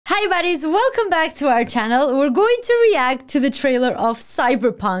Hi buddies, welcome back to our channel. We're going to react to the trailer of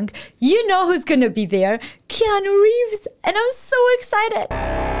Cyberpunk. You know who's gonna be there, Keanu Reeves, and I'm so excited.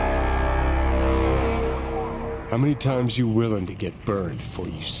 How many times you willing to get burned before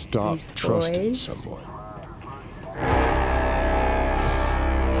you stop trusting someone?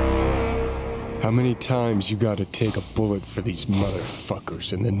 How many times you gotta take a bullet for these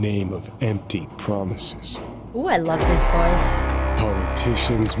motherfuckers in the name of empty promises? Ooh, I love this voice.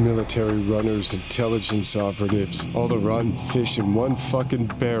 Politicians, military runners, intelligence operatives, all to run fish in one fucking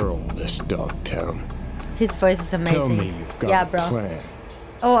barrel, this dog town. His voice is amazing. Tell me you've got a plan.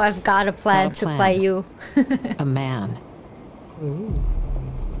 Oh, I've got a plan to play you. A man. Ooh.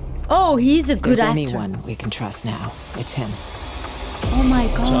 Oh, he's a good actor. There's anyone we can trust now. It's him. Oh my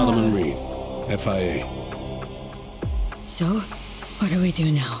god. Solomon Reed, FIA. So, what do we do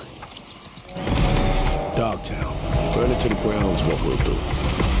now? Dogtown. Burn it to the ground is what we'll do.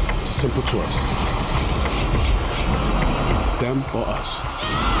 It's a simple choice. Them or us.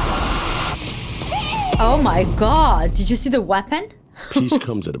 Oh my god. Did you see the weapon? Peace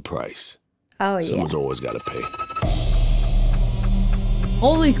comes at a price. Oh yeah. Someone's always got to pay.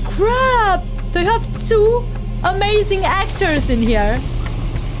 Holy crap! They have two amazing actors in here.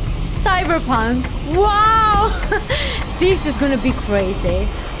 Cyberpunk. Wow! This is gonna be crazy.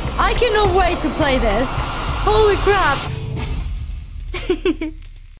 I cannot wait to play this. Holy crap!